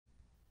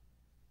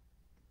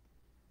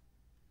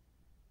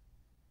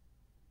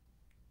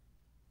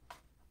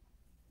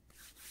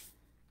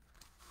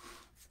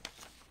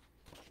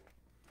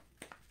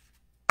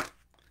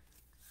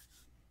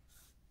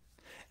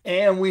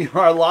And we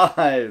are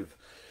live.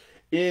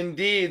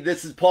 Indeed,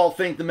 this is Paul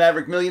Finck, the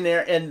Maverick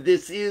Millionaire, and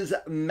this is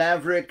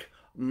Maverick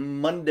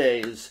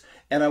Mondays.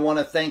 And I want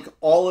to thank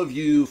all of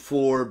you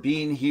for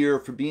being here,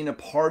 for being a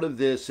part of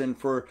this, and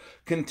for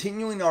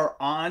continuing our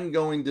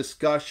ongoing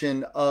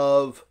discussion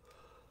of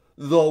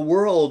the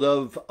world,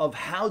 of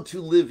how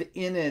to live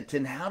in it,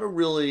 and how to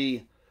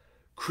really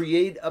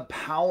create a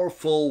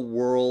powerful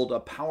world, a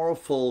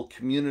powerful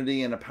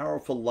community, and a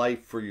powerful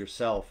life for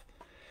yourself.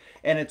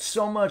 And it's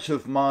so much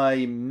of my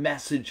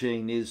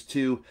messaging is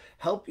to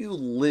help you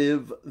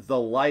live the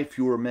life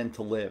you were meant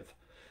to live,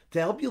 to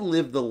help you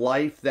live the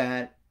life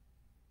that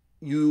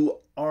you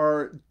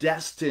are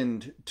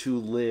destined to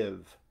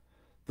live,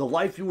 the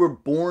life you were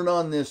born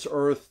on this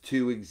earth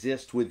to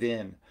exist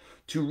within,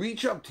 to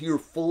reach up to your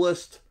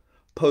fullest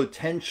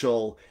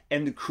potential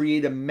and to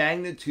create a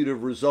magnitude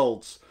of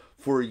results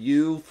for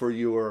you, for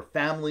your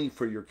family,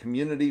 for your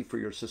community, for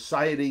your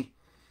society,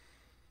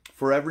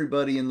 for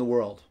everybody in the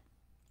world.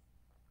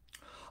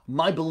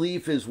 My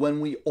belief is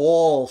when we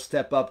all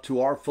step up to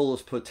our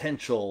fullest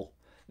potential,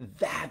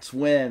 that's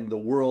when the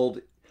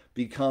world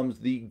becomes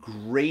the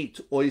great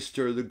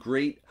oyster, the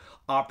great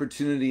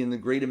opportunity, and the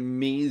great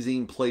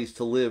amazing place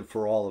to live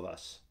for all of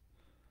us.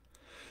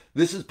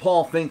 This is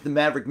Paul Finck, the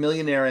Maverick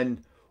Millionaire,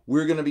 and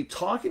we're going to be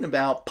talking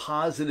about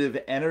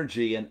positive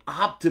energy and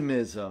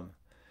optimism.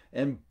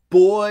 And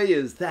boy,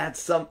 is that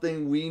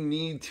something we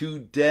need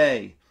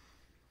today.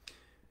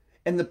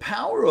 And the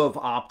power of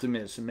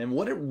optimism and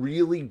what it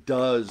really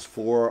does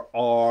for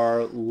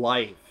our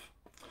life.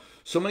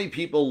 So many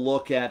people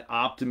look at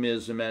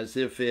optimism as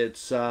if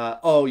it's,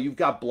 oh, you've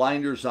got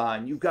blinders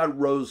on, you've got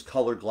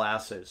rose-colored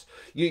glasses.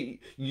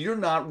 You're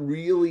not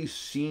really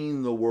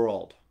seeing the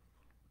world.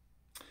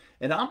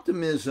 And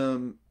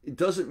optimism, it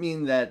doesn't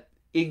mean that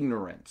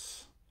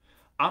ignorance.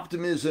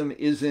 Optimism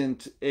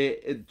isn't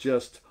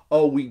just,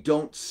 oh, we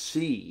don't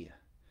see.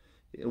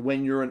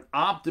 When you're an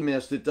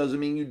optimist, it doesn't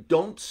mean you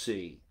don't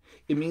see.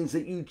 It means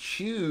that you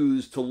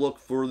choose to look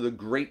for the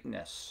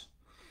greatness,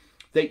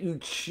 that you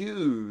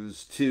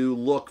choose to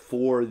look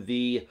for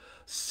the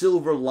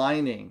silver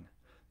lining,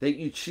 that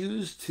you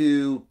choose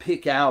to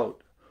pick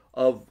out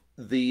of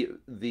the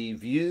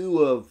view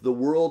of the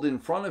world in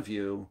front of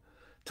you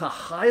to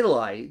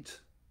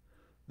highlight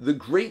the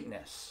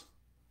greatness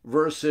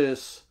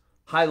versus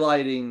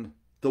highlighting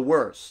the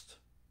worst.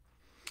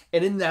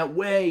 And in that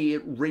way,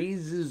 it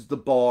raises the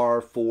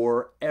bar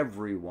for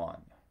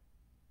everyone.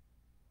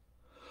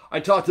 I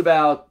talked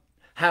about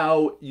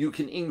how you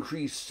can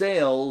increase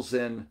sales,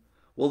 and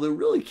well, the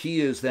really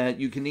key is that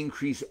you can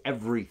increase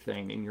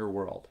everything in your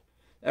world,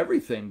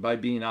 everything, by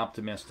being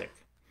optimistic.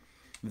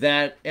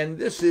 That, and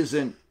this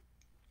isn't,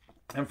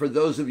 and for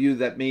those of you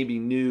that may be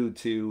new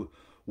to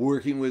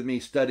working with me,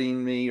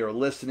 studying me, or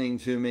listening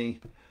to me,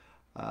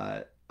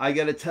 I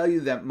got to tell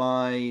you that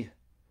my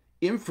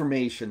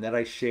information that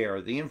I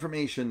share, the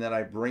information that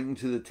I bring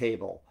to the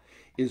table,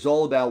 is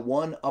all about,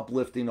 one,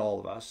 uplifting all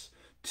of us.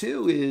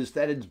 Two is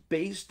that it's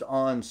based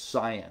on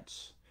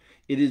science.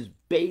 It is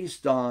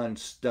based on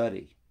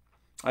study.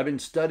 I've been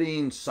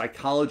studying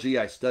psychology.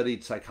 I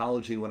studied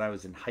psychology when I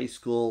was in high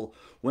school,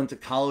 went to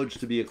college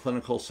to be a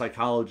clinical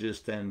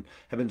psychologist, and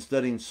have been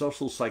studying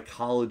social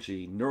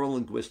psychology,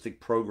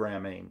 neurolinguistic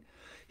programming,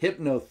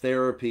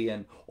 hypnotherapy,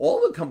 and all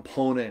the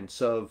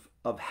components of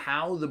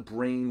how the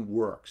brain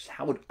works,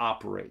 how it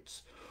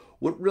operates,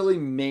 what really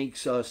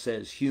makes us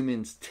as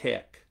humans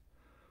tick.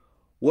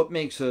 What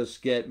makes us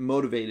get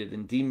motivated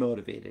and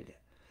demotivated?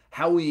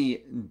 How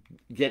we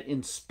get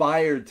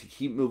inspired to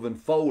keep moving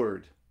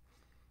forward.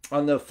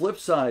 On the flip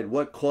side,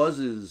 what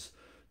causes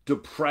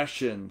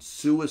depression,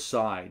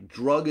 suicide,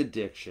 drug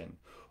addiction?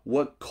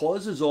 What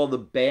causes all the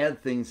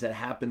bad things that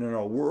happen in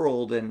our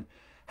world, and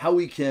how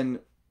we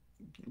can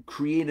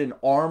create an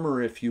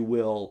armor, if you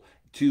will,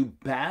 to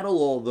battle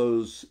all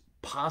those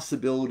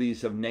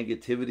possibilities of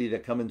negativity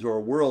that come into our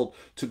world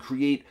to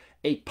create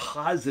a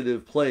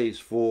positive place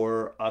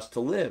for us to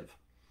live,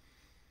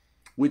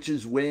 which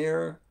is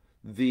where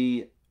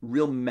the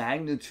real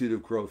magnitude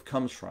of growth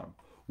comes from.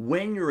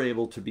 When you're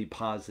able to be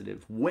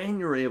positive, when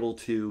you're able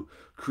to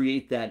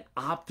create that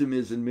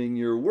optimism in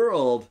your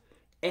world,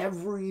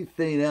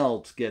 everything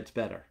else gets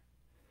better.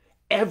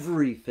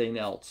 Everything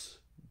else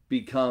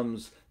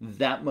becomes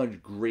that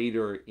much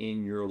greater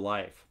in your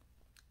life.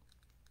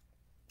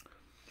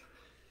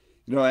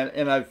 You know,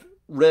 and I've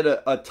read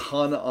a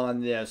ton on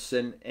this,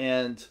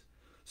 and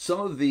some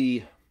of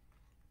the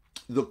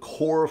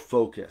core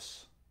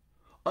focus.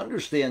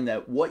 Understand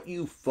that what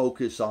you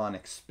focus on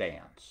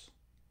expands.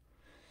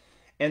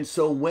 And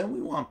so when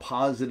we want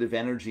positive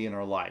energy in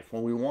our life,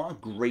 when we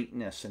want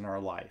greatness in our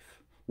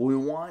life, when we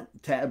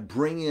want to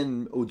bring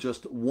in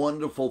just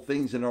wonderful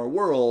things in our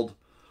world,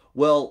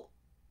 well,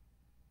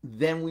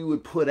 then we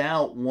would put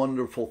out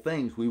wonderful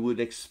things. We would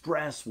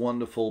express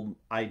wonderful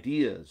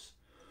ideas.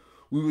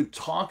 We would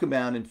talk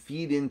about and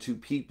feed into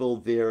people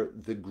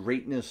the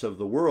greatness of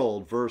the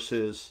world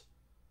versus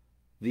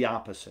the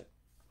opposite.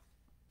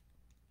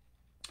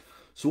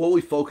 So what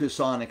we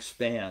focus on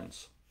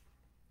expands.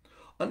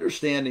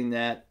 Understanding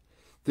that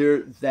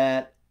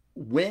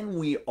when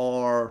we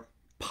are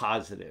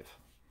positive,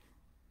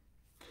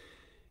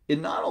 it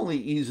not only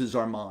eases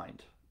our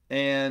mind,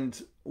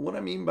 and what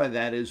I mean by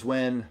that is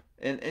when,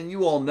 and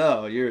you all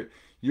know,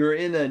 you're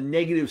in a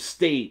negative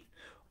state.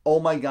 Oh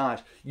my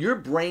gosh, your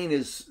brain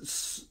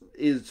is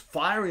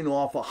firing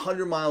off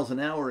 100 miles an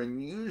hour,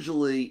 and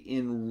usually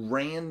in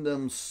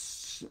random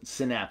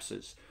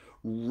synapses,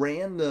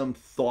 random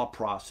thought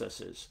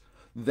processes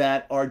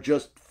that are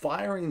just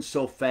firing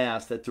so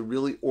fast that to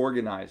really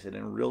organize it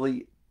and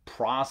really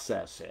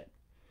process it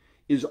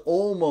is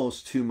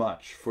almost too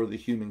much for the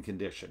human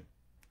condition.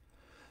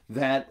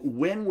 That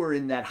when we're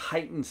in that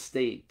heightened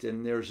state,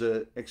 and there's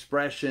a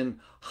expression,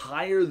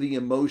 higher the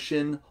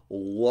emotion,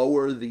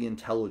 lower the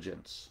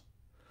intelligence.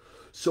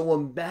 So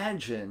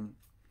imagine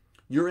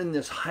you're in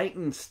this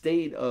heightened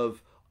state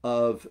of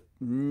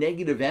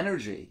negative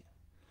energy.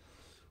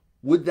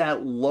 Would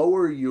that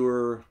lower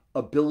your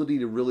ability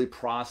to really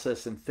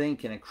process and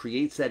think? And it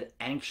creates that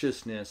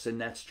anxiousness and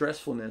that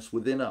stressfulness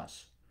within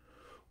us,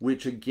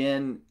 which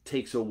again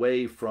takes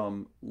away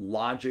from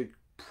logical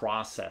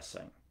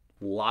processing.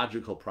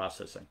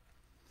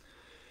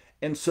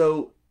 And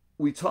so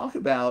we talk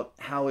about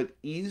how it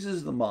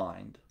eases the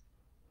mind,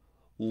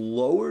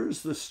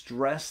 lowers the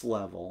stress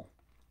level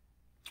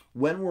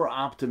when we're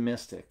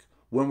optimistic,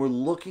 when we're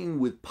looking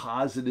with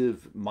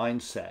positive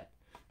mindset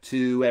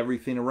to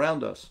everything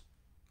around us.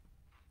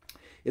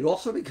 It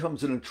also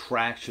becomes an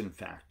attraction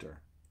factor.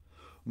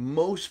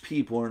 Most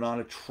people are not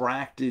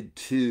attracted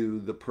to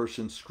the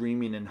person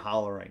screaming and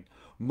hollering.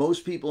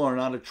 Most people are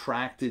not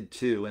attracted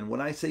to, and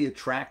when I say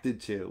attracted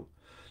to,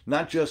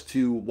 not just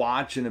to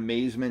watch in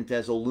amazement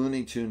as a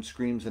Looney Tune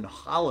screams and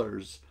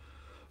hollers,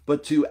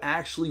 but to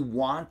actually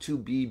want to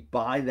be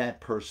by that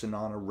person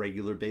on a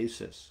regular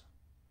basis.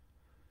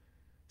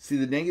 See,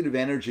 the negative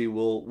energy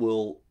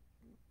will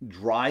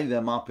dry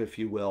them up, if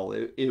you will.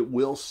 It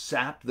will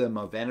sap them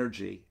of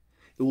energy.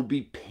 It will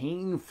be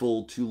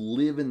painful to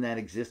live in that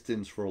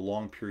existence for a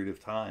long period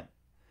of time.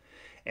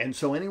 And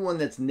so anyone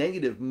that's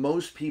negative,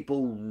 most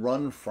people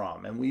run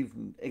from. And we've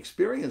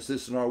experienced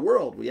this in our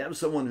world. We have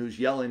someone who's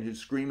yelling, who's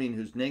screaming,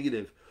 who's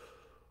negative.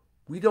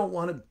 We don't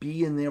want to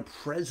be in their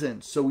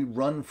presence, so we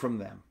run from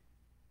them.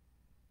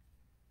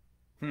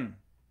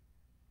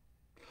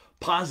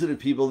 Positive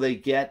people, they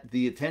get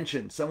the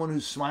attention. Someone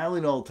who's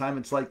smiling all the time,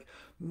 it's like,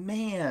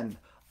 man,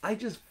 I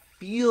just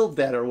feel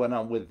better when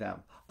I'm with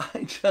them.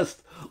 I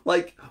just,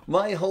 like,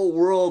 my whole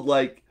world,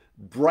 like,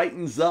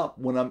 brightens up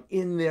when I'm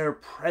in their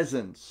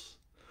presence.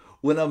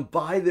 When I'm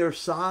by their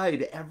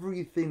side,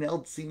 everything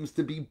else seems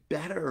to be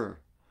better.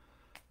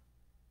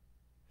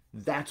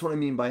 That's what I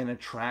mean by an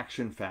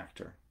attraction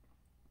factor.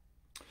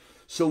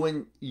 So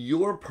when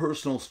your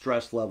personal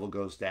stress level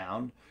goes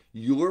down,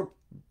 you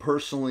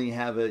personally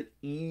have an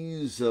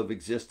ease of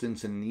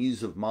existence and an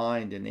ease of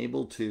mind and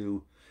able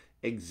to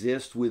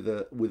exist with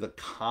a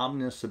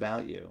calmness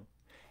about you.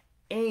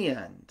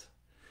 And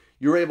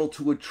you're able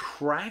to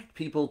attract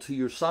people to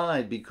your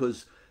side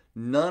because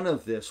none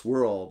of this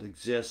world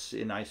exists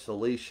in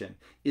isolation.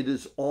 It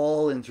is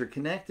all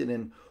interconnected.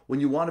 And when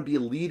you want to be a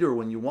leader,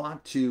 when you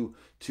want to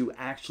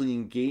actually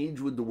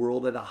engage with the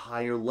world at a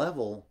higher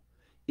level,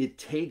 it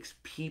takes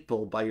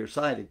people by your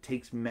side. It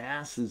takes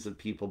masses of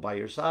people by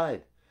your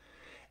side.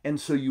 And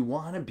so you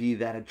want to be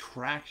that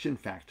attraction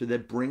factor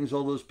that brings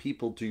all those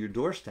people to your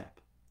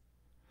doorstep.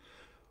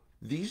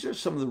 These are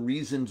some of the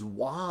reasons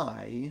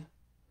why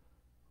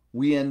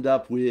we end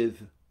up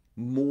with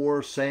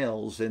more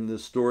sales, and the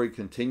story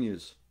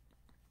continues.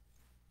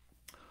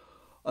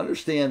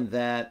 Understand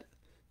that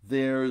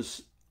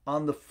there's,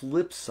 on the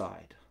flip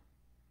side,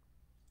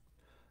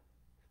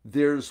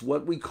 there's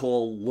what we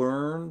call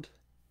learned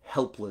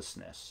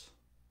helplessness.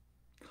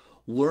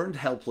 Learned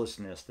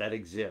helplessness that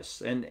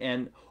exists.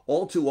 And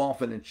all too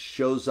often it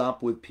shows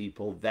up with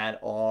people that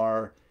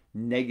are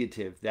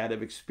negative, that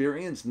have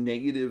experienced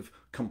negative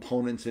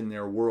components in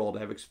their world,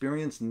 have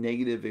experienced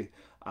negative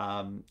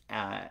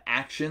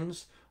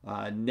actions,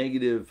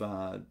 negative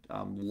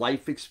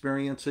life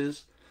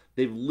experiences.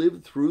 They've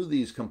lived through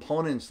these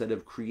components that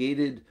have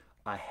created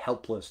a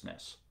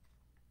helplessness.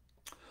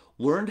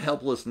 Learned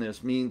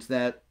helplessness means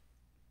that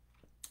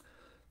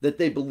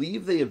they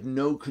believe they have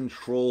no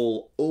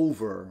control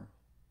over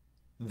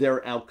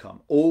their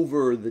outcome,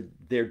 over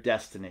their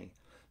destiny.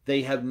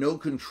 They have no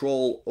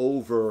control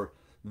over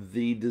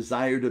the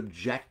desired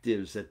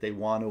objectives that they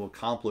want to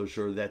accomplish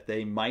or that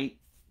they might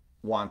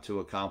want to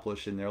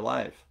accomplish in their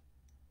life.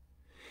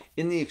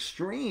 In the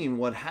extreme,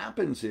 what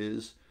happens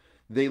is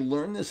they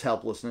learn this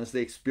helplessness.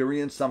 They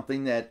experience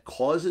something that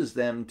causes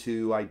them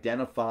to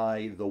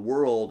identify the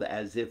world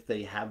as if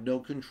they have no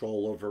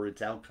control over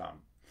its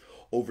outcome,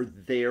 over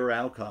their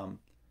outcome.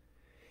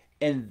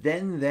 And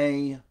then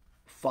they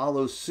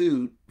follow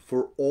suit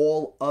for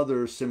all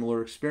other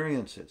similar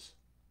experiences.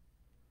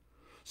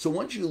 So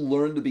once you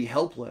learn to be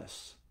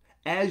helpless,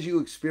 as you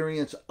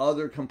experience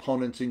other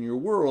components in your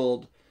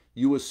world,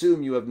 you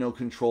assume you have no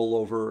control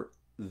over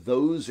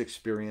those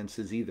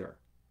experiences either.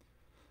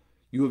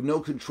 You have no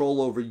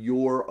control over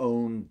your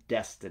own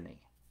destiny.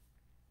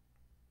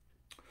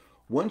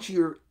 once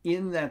you're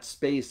in that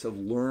space of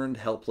learned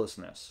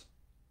helplessness,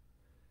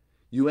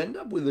 you end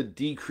up with a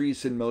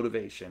decrease in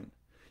motivation.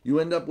 You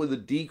end up with a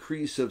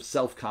decrease of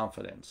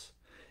self-confidence.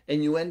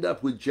 And you end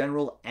up with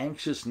general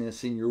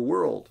anxiousness in your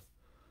world.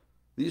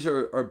 These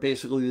are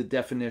basically the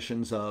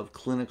definitions of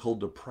clinical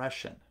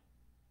depression.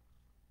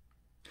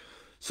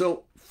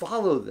 So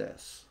follow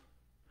this.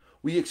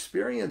 We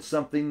experience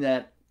something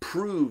that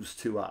proves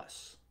to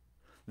us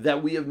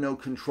that we have no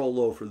control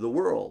over the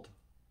world.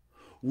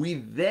 We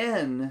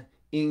then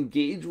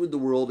engage with the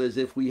world as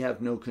if we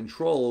have no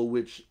control,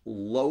 which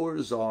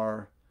lowers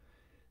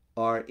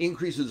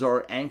increases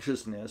our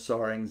anxiousness,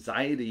 our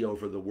anxiety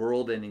over the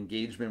world and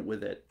engagement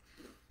with it,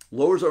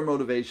 lowers our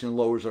motivation,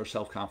 lowers our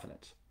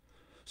self-confidence.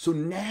 So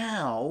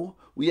now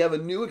we have a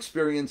new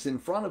experience in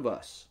front of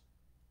us.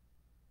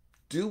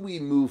 Do we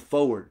move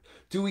forward?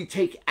 Do we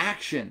take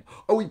action?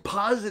 Are we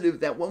positive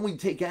that when we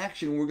take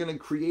action, we're going to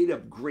create a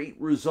great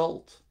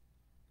result?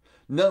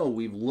 No,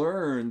 we've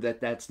learned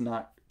that that's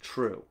not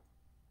true.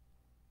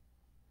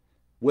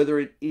 Whether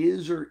it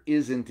is or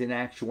isn't in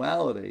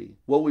actuality,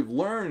 what we've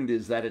learned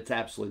is that it's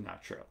absolutely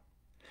not true.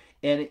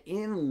 And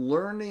in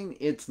learning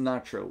it's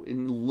not true,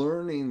 in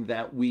learning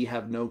that we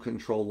have no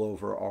control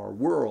over our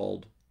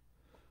world,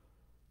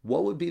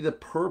 what would be the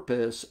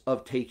purpose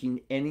of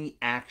taking any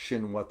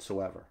action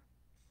whatsoever?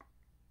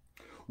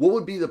 What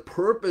would be the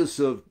purpose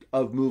of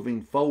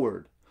moving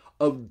forward,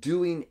 of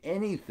doing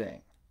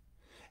anything?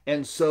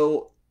 And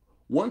so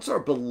once our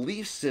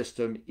belief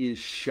system is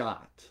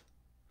shot,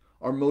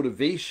 our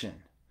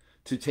motivation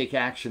to take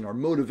action, our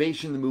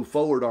motivation to move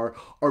forward,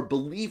 our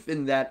belief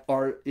in that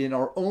in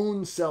our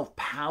own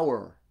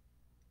self-power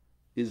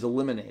is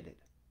eliminated.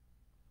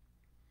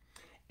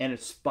 And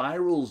it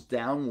spirals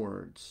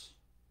downwards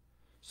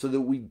so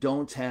that we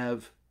don't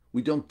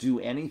do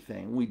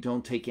anything, we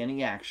don't take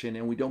any action,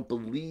 and we don't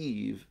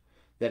believe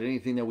that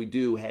anything that we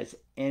do has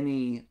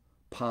any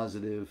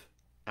positive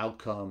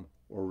outcome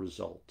or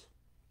result.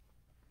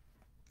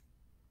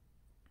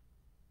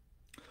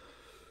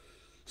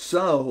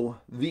 So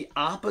the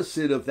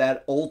opposite of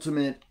that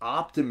ultimate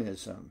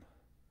optimism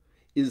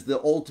is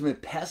the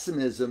ultimate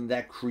pessimism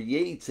that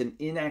creates an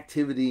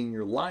inactivity in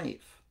your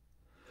life,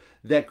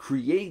 that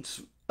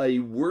creates a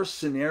worse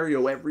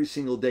scenario every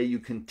single day. You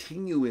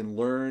continue in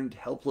learned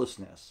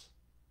helplessness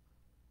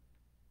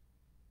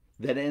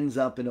that ends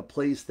up in a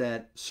place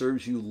that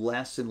serves you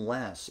less and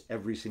less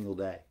every single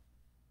day.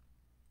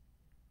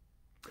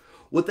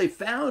 What they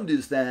found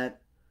is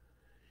that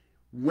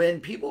when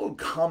people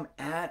come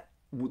at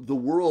the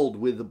world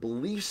with a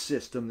belief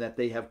system that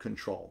they have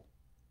control,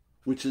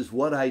 which is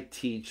what I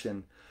teach,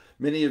 and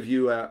many of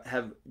you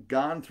have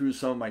gone through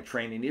some of my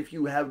training. If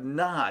you have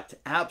not,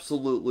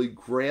 absolutely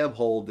grab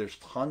hold. There's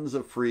tons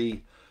of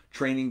free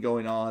training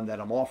going on that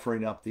I'm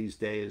offering up these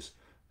days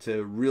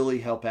to really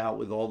help out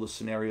with all the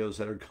scenarios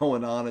that are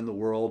going on in the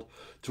world,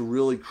 to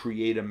really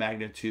create a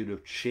magnitude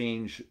of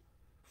change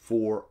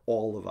for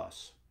all of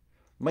us.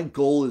 My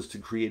goal is to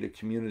create a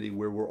community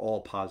where we're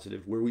all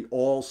positive, where we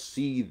all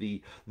see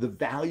the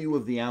value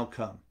of the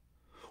outcome.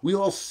 We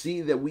all see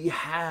that we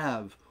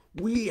have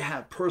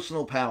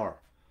personal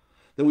power,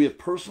 that we have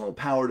personal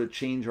power to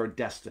change our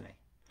destiny,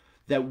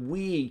 that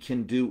we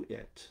can do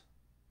it.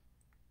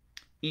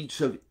 Each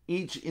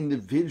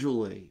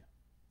individually,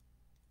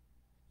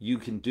 you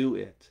can do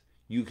it.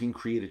 You can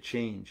create a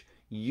change.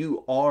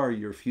 You are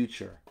your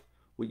future.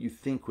 What you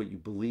think, what you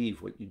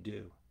believe, what you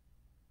do.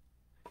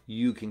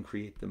 You can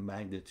create the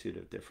magnitude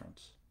of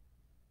difference.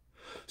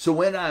 So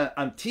when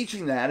I'm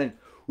teaching that, and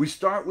we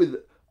start with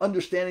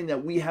understanding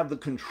that we have the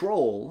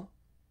control,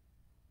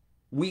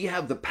 we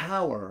have the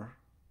power,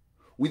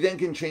 we then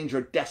can change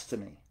our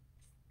destiny.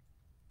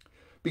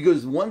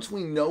 Because once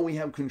we know we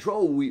have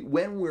control,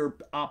 when we're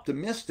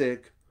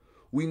optimistic,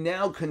 we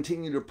now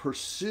continue to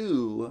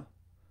pursue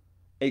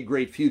a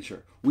great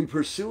future. We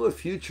pursue a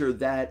future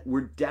that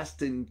we're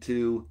destined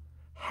to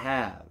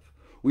have.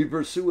 We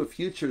pursue a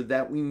future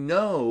that we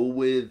know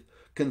with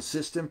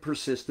consistent,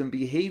 persistent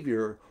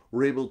behavior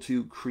we're able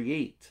to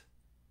create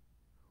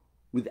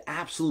with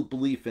absolute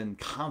belief and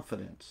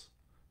confidence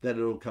that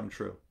it'll come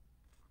true.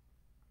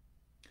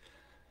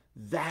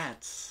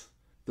 That's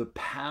the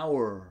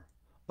power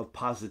of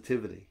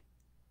positivity.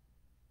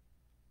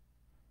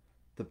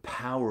 The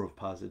power of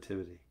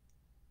positivity.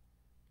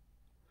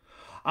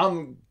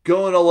 I'm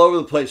going all over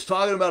the place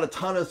talking about a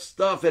ton of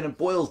stuff, and it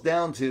boils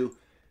down to,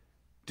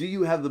 do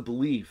you have the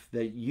belief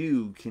that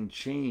you can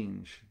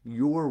change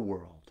your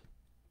world?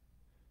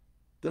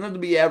 Doesn't have to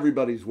be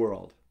everybody's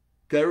world,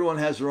 because everyone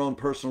has their own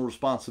personal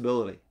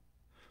responsibility.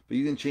 But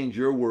you can change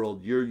your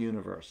world, your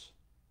universe.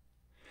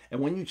 And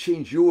when you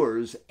change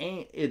yours,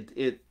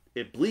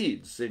 it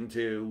bleeds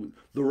into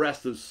the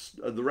rest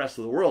of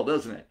the world,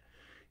 doesn't it?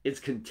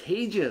 It's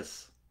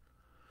contagious.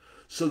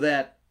 So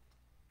that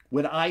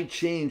when I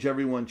change,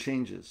 everyone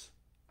changes.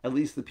 At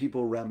least the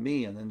people around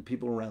me, and then the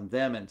people around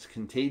them, and it's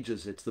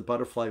contagious. It's the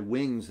butterfly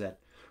wings that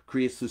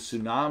creates the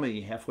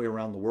tsunami halfway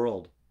around the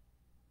world.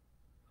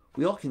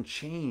 We all can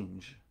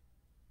change.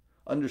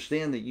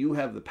 Understand that you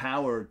have the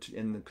power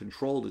and the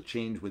control to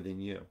change within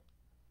you.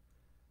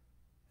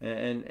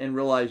 and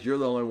realize you're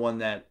the only one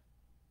that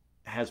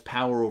has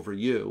power over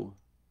you,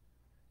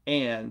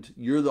 and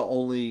you're the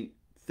only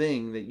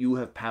thing that you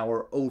have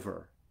power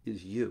over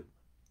is you.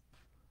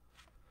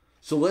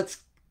 So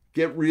let's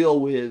get real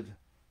with,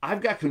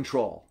 I've got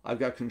control. I've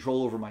got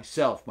control over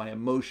myself, my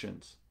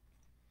emotions.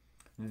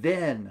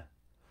 Then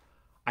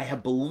I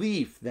have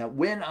belief that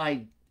when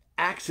I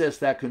access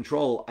that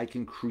control, I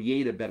can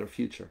create a better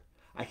future.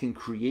 I can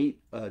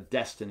create a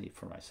destiny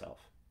for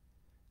myself.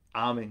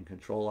 I'm in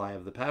control. I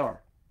have the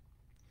power.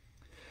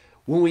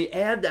 When we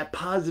add that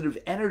positive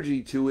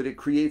energy to it, it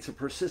creates a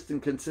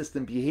persistent,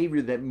 consistent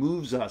behavior that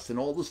moves us. And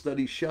all the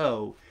studies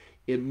show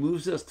it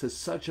moves us to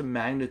such a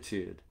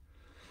magnitude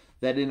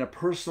that in a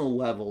personal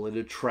level, it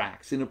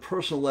attracts. In a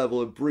personal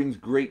level, it brings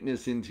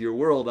greatness into your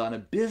world. On a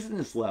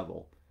business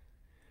level,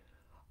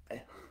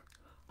 I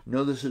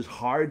know this is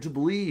hard to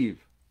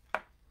believe.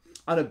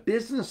 On a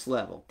business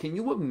level, can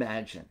you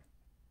imagine?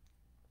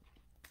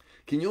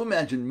 Can you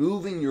imagine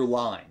moving your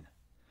line,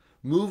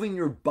 moving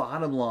your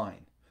bottom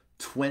line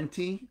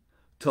 20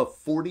 to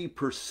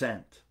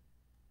 40%?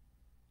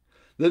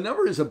 The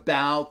number is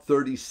about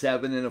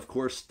 37, and of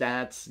course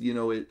stats,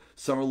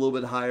 some are a little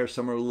bit higher,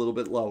 some are a little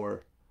bit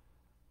lower.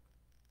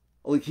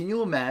 Can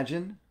you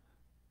imagine?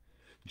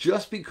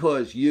 Just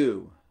because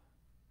your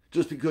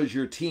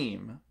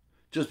team,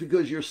 just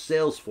because your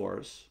sales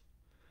force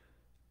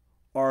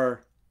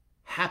are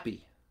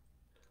happy,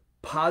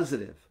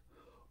 positive,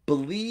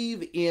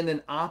 believe in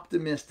an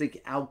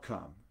optimistic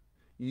outcome,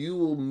 you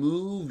will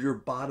move your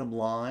bottom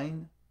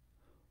line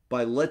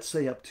by, let's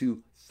say, up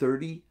to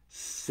 37%.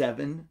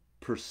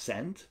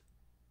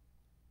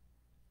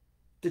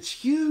 That's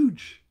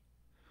huge.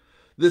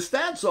 The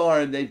stats are,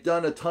 and they've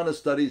done a ton of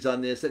studies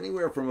on this,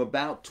 anywhere from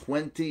about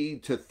 20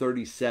 to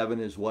 37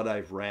 is what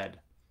I've read.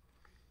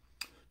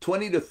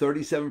 20 to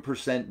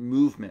 37%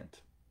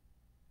 movement.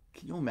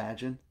 Can you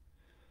imagine?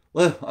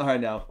 Well, I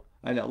know.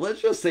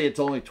 Let's just say it's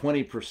only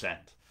 20%.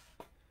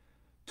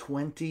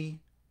 20%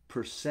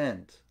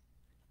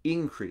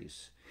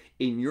 increase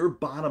in your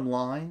bottom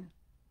line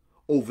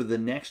over the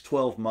next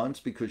 12 months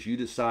because you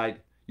decide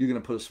you're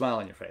going to put a smile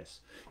on your face.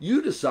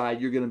 You decide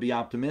you're going to be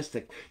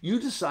optimistic. You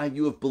decide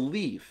you have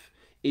belief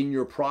in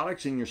your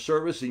products, in your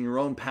service, in your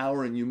own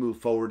power, and you move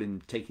forward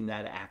in taking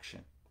that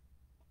action.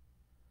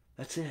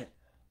 That's it.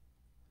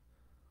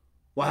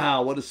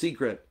 Wow, what a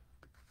secret.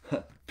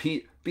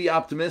 Be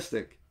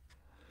optimistic.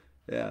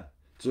 Yeah.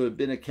 So it's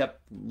been a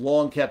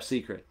long kept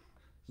secret.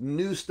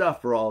 New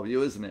stuff for all of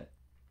you, isn't it?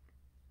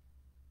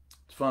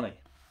 It's funny.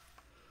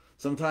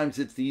 Sometimes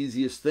it's the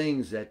easiest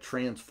things that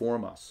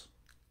transform us.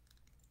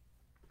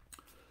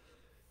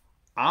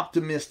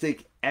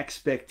 Optimistic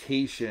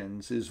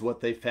expectations is what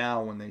they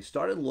found when they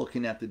started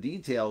looking at the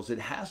details. It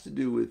has to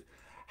do with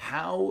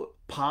how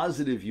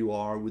positive you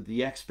are with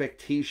the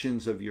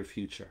expectations of your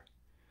future,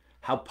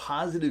 how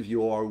positive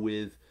you are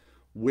with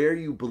where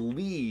you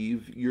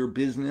believe your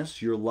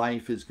business, your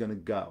life is going to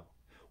go.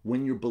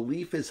 When your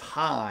belief is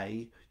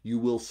high, you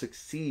will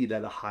succeed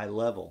at a high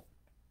level.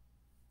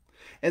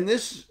 And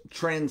this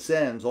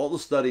transcends all the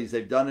studies.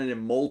 They've done it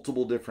in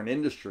multiple different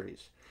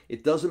industries.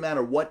 It doesn't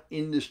matter what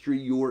industry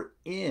you're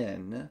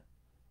in,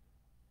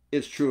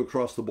 it's true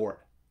across the board.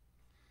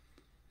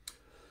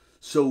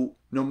 So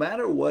no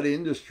matter what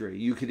industry,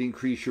 you could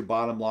increase your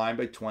bottom line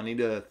by 20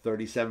 to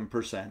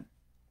 37%.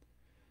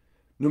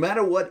 No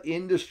matter what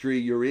industry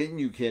you're in,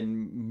 you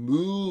can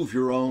move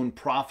your own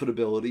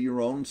profitability, your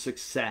own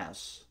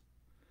success,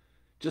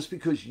 just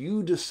because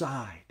you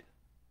decide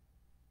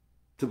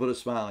to put a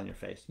smile on your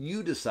face.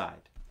 You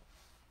decide.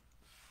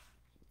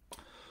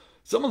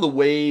 Some of the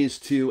ways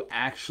to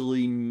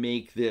actually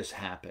make this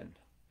happen,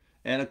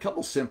 and a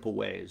couple simple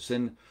ways.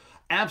 And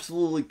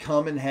absolutely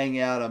come and hang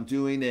out. I'm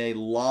doing a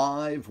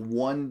live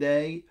one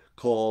day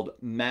called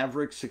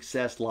Maverick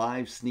Success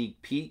Live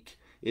Sneak Peek.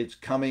 It's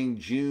coming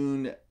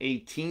June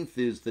 18th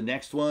is the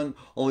next one.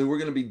 Only we're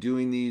going to be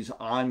doing these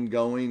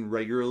ongoing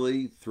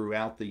regularly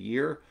throughout the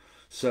year.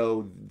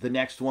 So the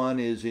next one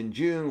is in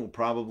June. We'll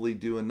probably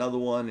do another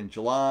one in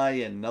July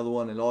and another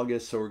one in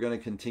August. So we're going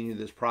to continue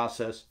this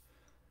process.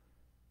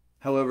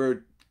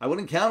 However, I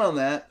wouldn't count on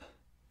that.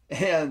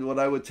 And what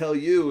I would tell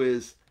you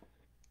is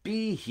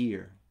be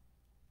here.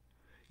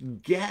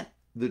 Get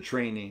the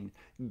training.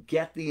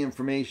 Get the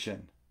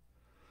information.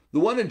 The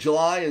one in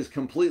July is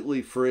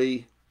completely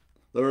free.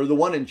 Or the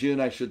one in June,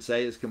 I should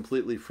say, is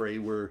completely free.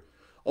 We're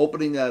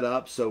opening that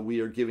up, so we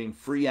are giving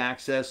free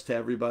access to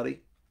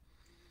everybody.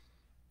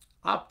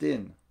 Opt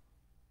in.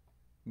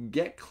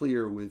 Get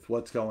clear with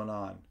what's going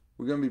on.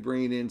 We're going to be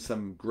bringing in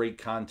some great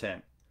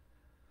content.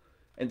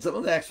 And some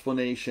of the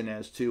explanation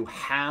as to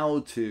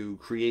how to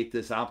create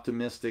this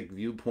optimistic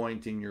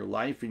viewpoint in your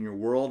life, in your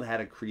world, how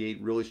to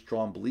create really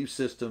strong belief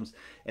systems,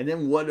 and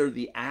then what are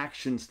the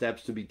action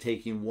steps to be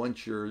taking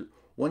once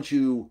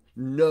you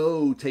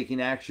know taking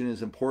action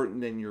is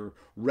important and you're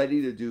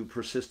ready to do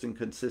persistent,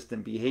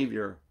 consistent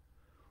behavior.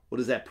 What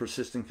does that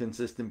persistent,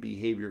 consistent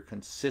behavior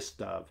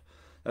consist of?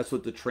 That's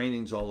what the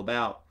training's all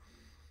about.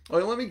 All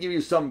right, let me give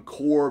you some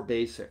core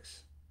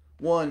basics.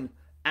 One,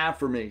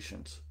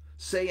 affirmations.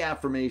 Say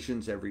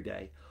affirmations every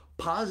day.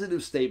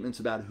 Positive statements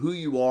about who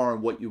you are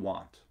and what you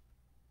want.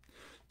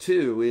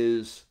 2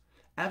 is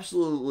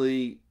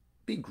absolutely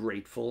be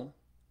grateful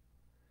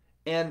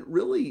and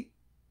really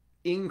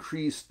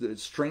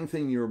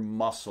strengthen your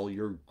muscle,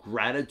 your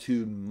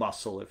gratitude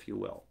muscle, if you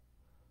will.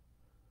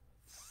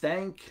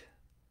 Thank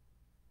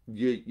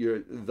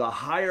the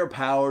higher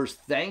powers,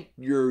 thank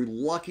your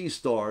lucky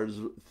stars,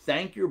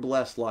 thank your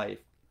blessed life,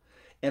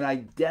 and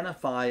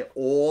identify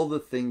all the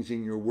things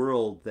in your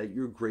world that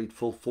you're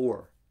grateful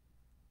for.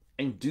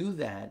 And do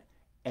that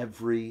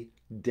every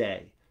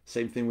day.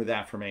 Same thing with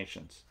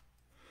affirmations.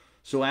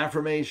 So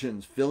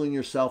affirmations, filling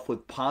yourself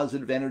with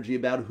positive energy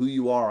about who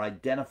you are,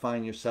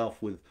 identifying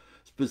yourself with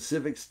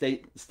specific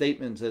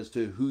statements as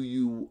to who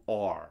you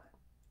are.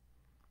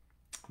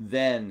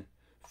 Then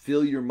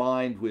fill your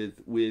mind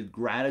with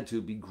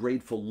gratitude, be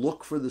grateful,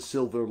 look for the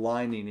silver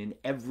lining in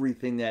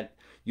everything that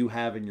you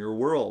have in your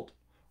world.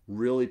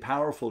 Really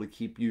powerful to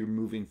keep you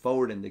moving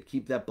forward and to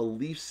keep that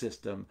belief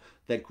system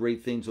that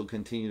great things will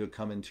continue to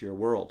come into your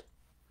world.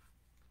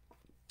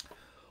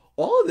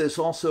 All of this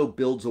also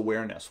builds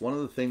awareness. One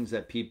of the things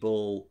that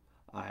people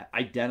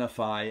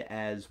identify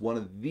as one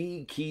of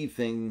the key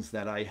things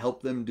that I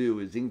help them do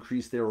is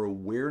increase their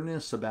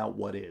awareness about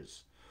what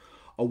is.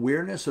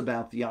 Awareness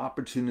about the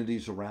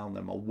opportunities around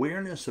them.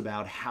 Awareness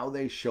about how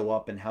they show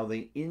up and how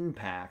they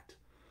impact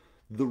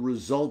the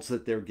results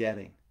that they're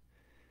getting.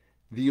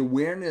 The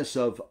awareness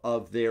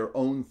of their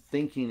own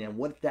thinking and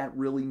what that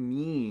really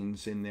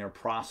means in their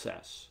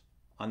process,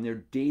 on their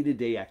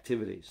day-to-day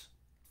activities.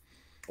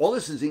 All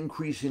this is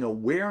increasing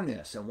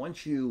awareness, and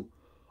once you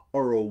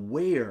are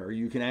aware,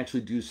 you can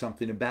actually do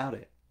something about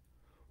it.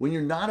 When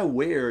you're not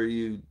aware,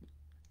 you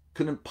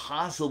couldn't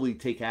possibly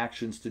take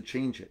actions to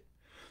change it.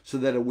 So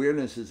that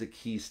awareness is a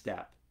key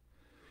step.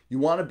 You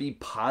want to be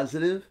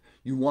positive,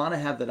 you want to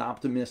have that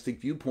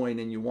optimistic viewpoint,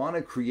 and you want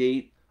to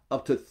create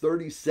up to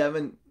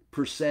 37%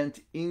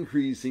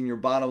 increase in your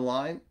bottom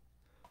line.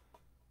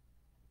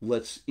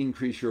 Let's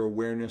increase your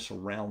awareness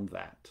around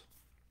that.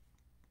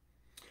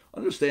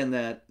 Understand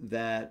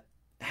that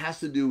has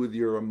to do with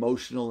your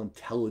emotional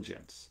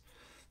intelligence.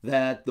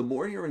 That the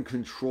more you're in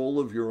control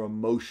of your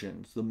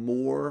emotions, the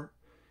more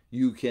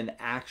you can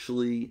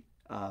actually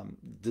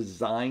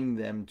design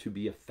them to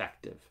be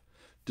effective.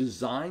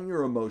 Design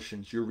your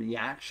emotions, your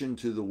reaction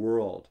to the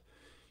world,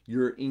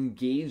 your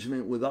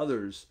engagement with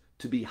others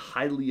to be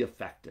highly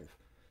effective,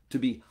 to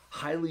be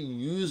highly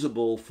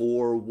usable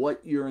for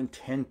what your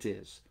intent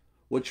is,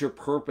 what your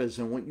purpose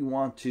and what you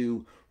want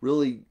to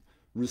really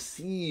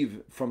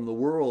receive from the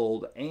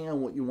world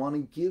and what you want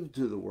to give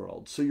to the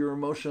world. So your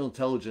emotional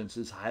intelligence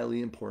is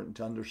highly important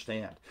to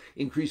understand,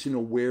 increasing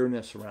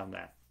awareness around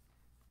that.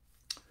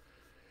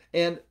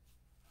 And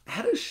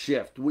how to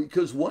shift,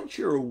 because once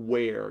you're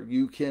aware,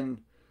 you can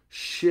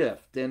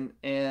shift.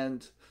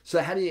 And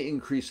so how do you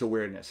increase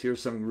awareness?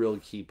 Here's some real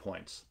key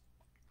points.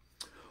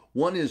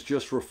 One is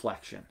just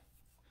reflection.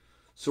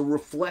 So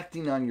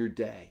reflecting on your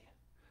day.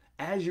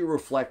 As you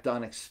reflect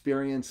on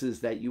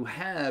experiences that you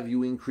have,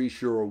 you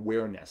increase your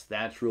awareness.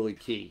 That's really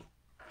key.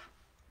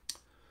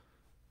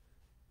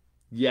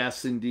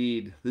 Yes,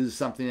 indeed. This is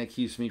something that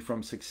keeps me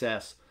from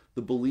success.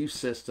 The belief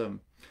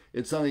system.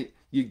 It's something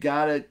you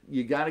gotta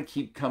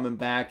keep coming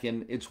back,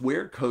 and it's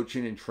where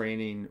coaching and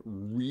training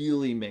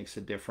really makes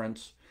a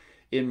difference.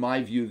 In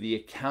my view, the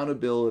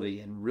accountability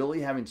and really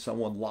having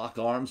someone lock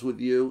arms with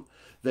you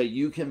that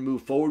you can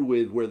move forward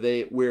with,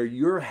 where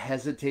you're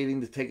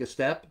hesitating to take a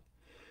step,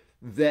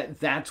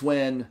 that's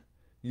when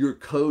your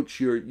coach,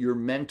 your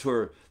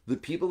mentor, the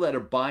people that are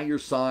by your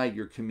side,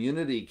 your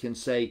community can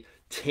say,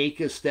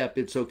 take a step,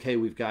 it's okay,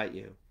 we've got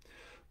you.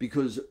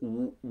 Because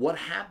what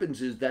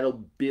happens is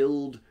that'll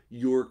build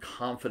your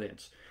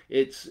confidence.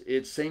 It's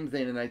same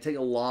thing, and I take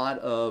a lot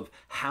of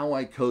how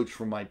I coach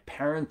from my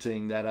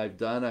parenting that I've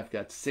done. I've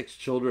got 6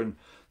 children,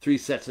 3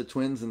 sets of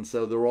twins, and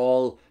so they're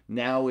all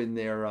now in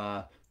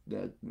their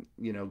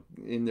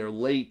in their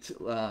late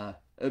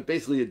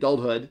basically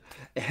adulthood.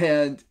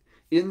 And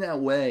in that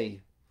way,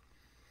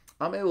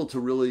 I'm able to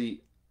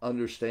really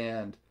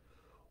understand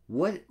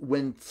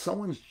when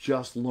someone's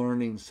just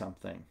learning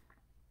something.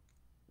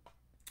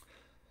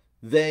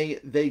 They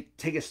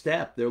take a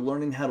step. They're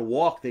learning how to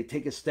walk. They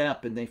take a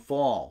step and they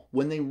fall.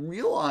 When they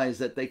realize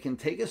that they can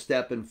take a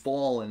step and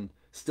fall and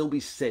still be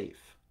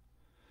safe,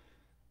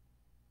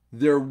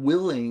 they're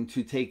willing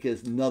to take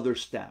another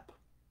step.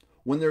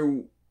 When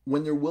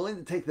they're willing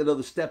to take that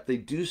other step, they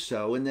do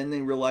so, and then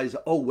they realize,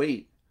 oh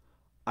wait,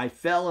 I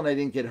fell and I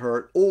didn't get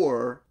hurt,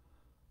 or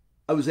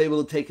I was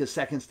able to take a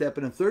second step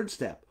and a third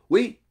step.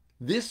 Wait,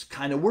 this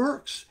kind of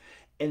works.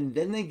 And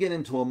then they get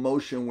into a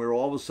motion where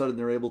all of a sudden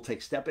they're able to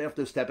take step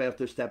after step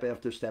after step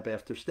after step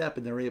after step,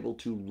 and they're able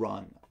to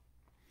run.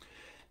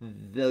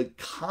 The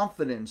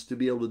confidence to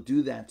be able to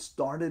do that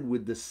started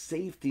with the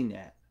safety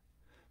net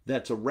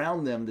that's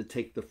around them to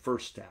take the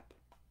first step.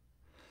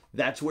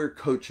 That's where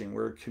coaching,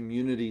 where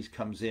communities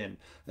comes in.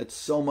 That's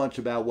so much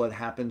about what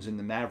happens in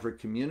the Maverick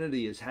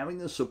community, is having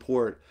the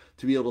support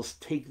to be able to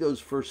take those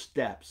first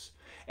steps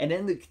and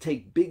then to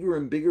take bigger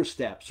and bigger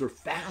steps or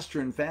faster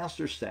and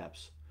faster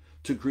steps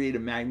to create a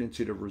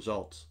magnitude of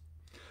results.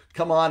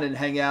 Come on and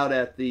hang out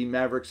at the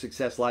Maverick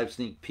Success Live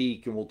Sneak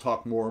Peek, and we'll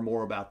talk more and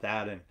more about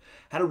that and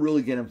how to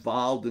really get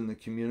involved in the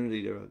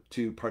community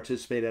to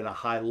participate at a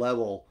high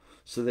level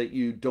so that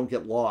you don't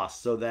get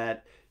lost, so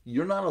that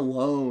you're not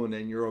alone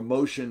and your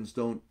emotions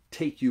don't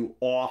take you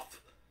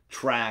off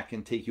track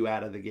and take you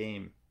out of the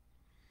game.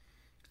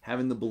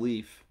 Having the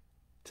belief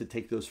to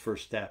take those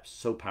first steps,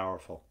 so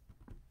powerful.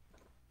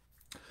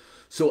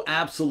 So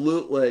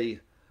absolutely,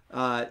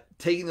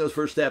 taking those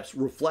first steps,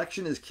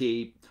 reflection is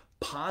key.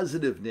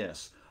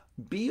 Positiveness.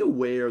 Be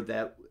aware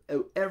that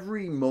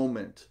every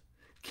moment,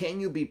 can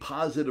you be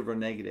positive or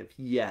negative?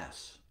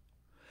 Yes.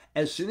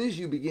 As soon as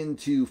you begin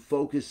to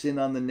focus in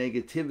on the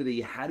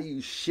negativity, how do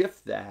you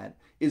shift that?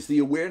 Is the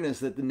awareness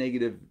that the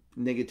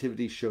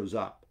negativity shows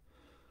up.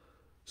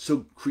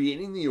 So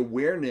creating the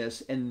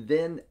awareness and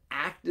then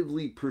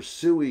actively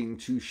pursuing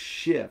to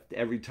shift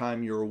every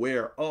time you're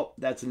aware, oh,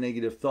 that's a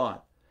negative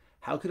thought.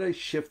 How could I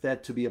shift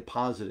that to be a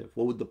positive?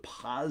 What would the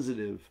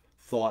positive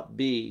thought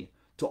be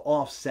to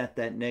offset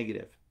that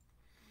negative?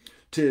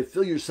 To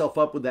fill yourself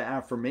up with the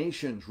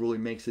affirmations really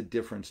makes a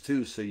difference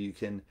too, so you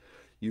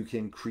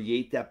can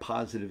create that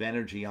positive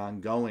energy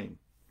ongoing.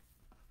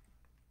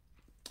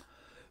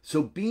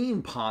 So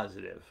being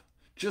positive,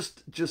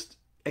 just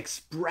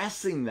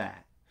expressing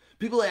that.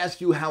 People ask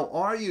you, how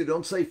are you?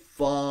 Don't say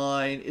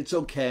fine, it's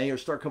okay, or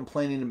start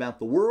complaining about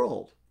the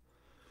world.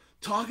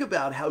 Talk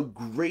about how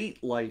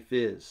great life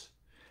is,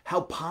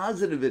 how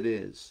positive it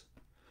is.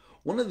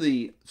 One of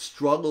the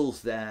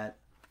struggles that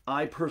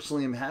I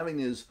personally am having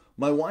is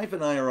my wife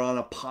and I are on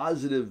a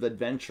positive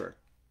adventure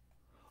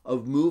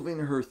of moving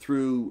her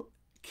through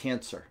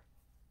cancer.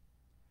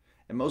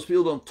 And most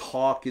people don't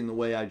talk in the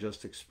way I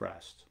just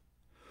expressed.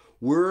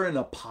 We're in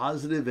a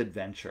positive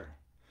adventure.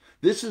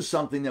 This is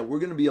something that we're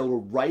going to be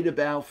able to write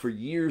about for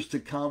years to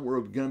come.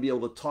 We're going to be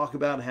able to talk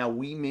about how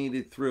we made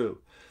it through.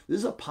 This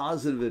is a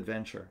positive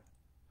adventure.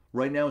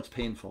 Right now it's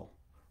painful.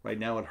 Right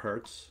now it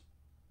hurts.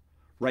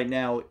 Right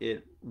now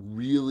it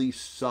really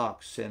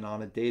sucks, and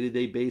on a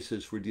day-to-day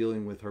basis we're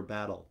dealing with her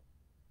battle.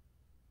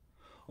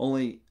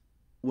 Only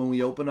when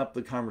we open up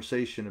the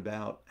conversation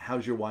about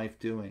how's your wife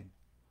doing,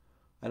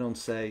 I don't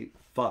say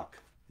fuck,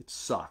 it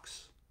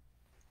sucks.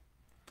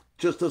 It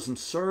just doesn't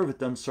serve. It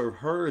doesn't serve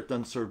her. It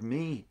doesn't serve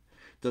me.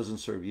 It doesn't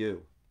serve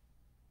you.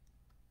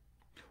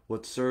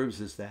 What serves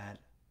is that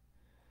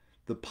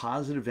the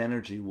positive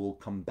energy will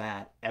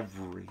combat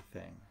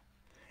everything.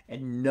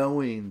 And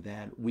knowing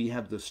that we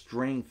have the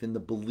strength and the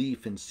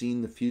belief in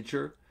seeing the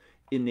future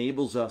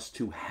enables us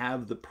to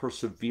have the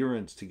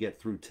perseverance to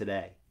get through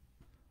today.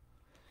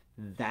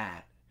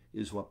 That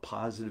is what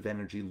positive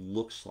energy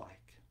looks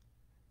like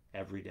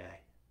every day.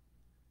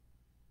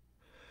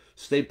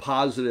 Stay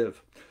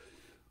positive.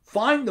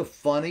 Find the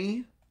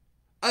funny.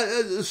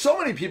 So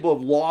many people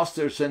have lost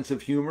their sense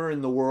of humor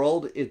in the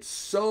world. It's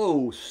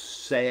so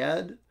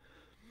sad.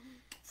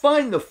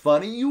 Find the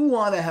funny. You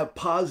want to have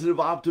positive,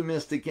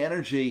 optimistic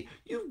energy.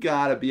 You've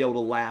got to be able to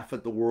laugh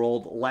at the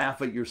world,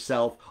 laugh at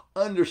yourself,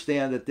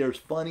 understand that there's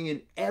funny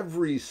in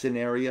every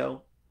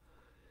scenario.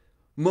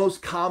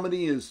 Most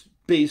comedy is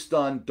based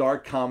on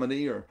dark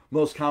comedy, or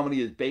most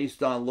comedy is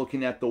based on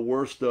looking at the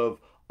worst of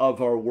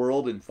our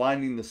world and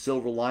finding the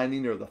silver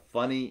lining or the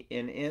funny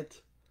in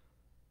it.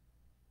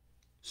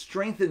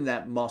 Strengthen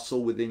that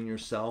muscle within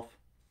yourself.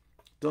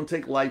 Don't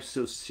take life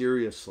so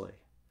seriously,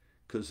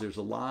 because there's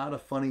a lot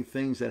of funny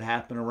things that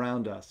happen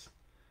around us.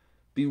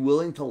 Be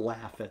willing to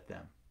laugh at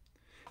them.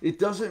 It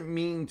doesn't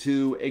mean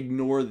to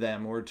ignore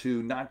them or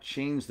to not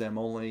change them,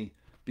 only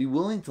be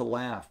willing to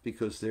laugh,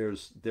 because there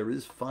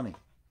is funny.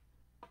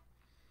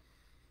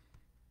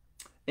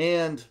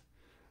 And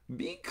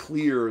be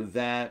clear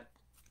that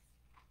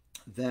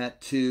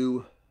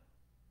to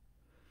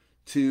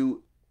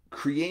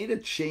create a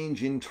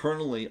change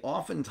internally,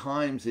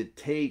 oftentimes it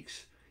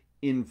takes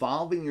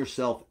involving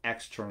yourself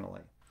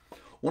externally.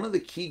 One of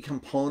the key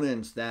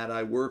components that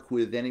I work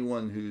with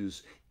anyone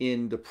who's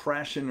in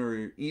depression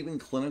or even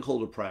clinical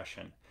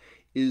depression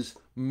is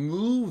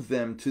move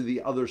them to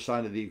the other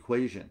side of the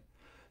equation.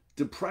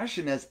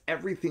 Depression has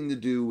everything to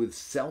do with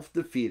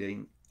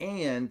self-defeating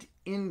and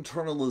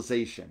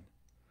internalization.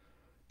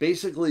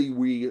 Basically,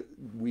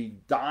 we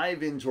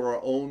dive into our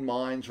own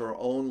minds, our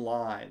own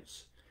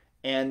lives,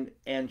 and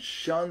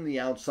shun the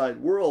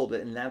outside world,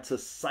 and that's a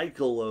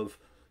cycle of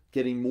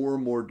getting more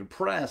and more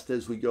depressed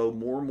as we go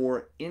more and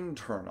more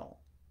internal.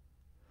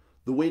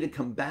 The way to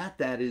combat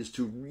that is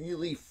to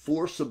really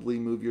forcibly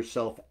move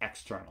yourself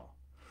external,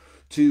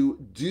 to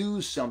do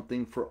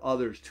something for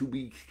others, to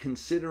be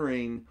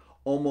considering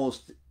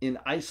almost in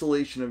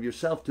isolation of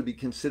yourself, to be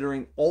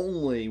considering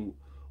only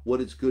what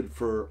is good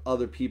for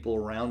other people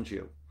around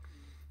you.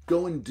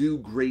 Go and do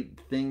great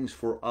things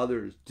for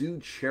others. Do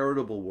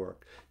charitable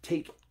work.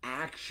 Take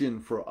action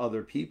for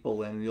other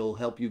people, and it'll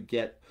help you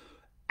get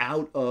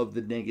out of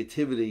the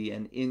negativity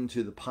and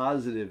into the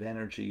positive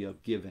energy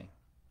of giving.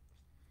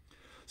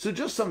 So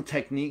just some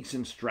techniques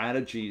and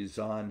strategies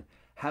on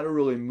how to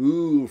really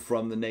move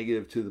from the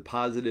negative to the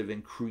positive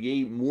and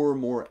create more and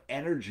more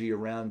energy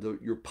around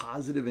your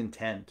positive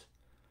intent,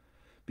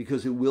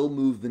 because it will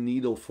move the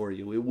needle for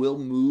you. It will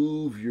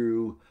move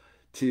you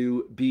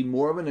to be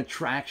more of an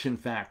attraction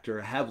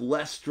factor, have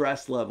less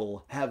stress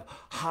level, have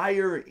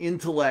higher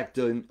intellect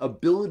and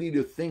ability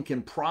to think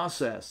and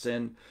process,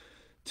 and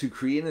to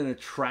create an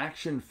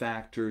attraction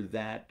factor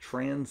that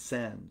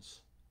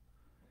transcends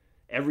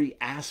every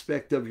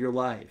aspect of your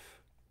life,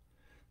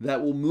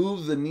 that will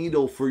move the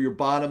needle for your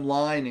bottom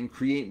line and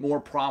create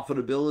more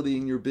profitability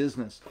in your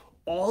business.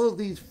 All of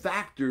these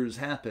factors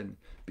happen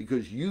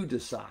because you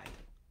decide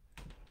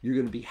you're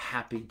going to be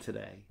happy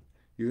today.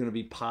 You're going to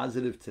be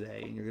positive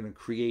today, and you're going to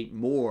create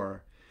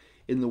more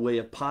in the way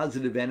of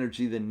positive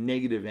energy than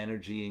negative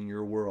energy in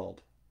your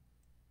world.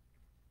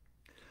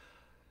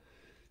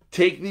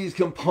 Take these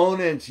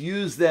components,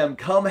 use them,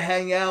 come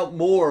hang out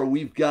more.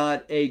 We've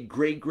got a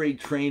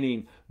great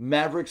training.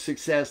 Maverick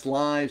Success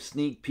Live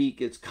sneak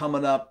peek. It's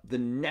coming up. The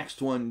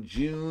next one,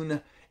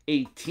 June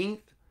 18th.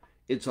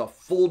 It's a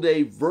full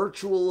day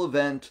virtual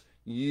event.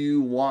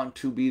 You want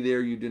to be there.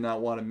 You do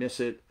not want to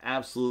miss it.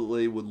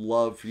 Absolutely would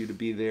love for you to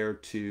be there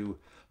to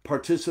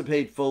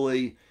participate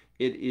fully.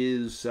 It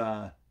is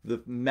the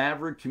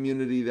Maverick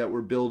community that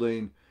we're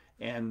building,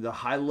 and the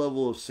high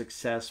level of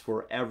success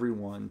for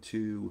everyone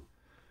to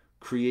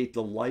create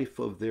the life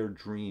of their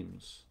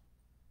dreams.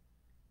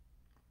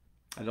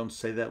 I don't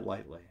say that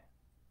lightly.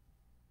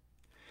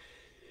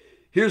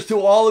 Here's to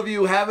all of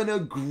you having a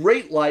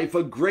great life,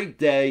 a great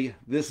day.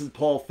 This is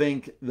Paul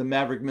Finck, the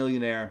Maverick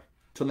Millionaire.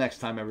 Till next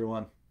time,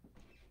 everyone.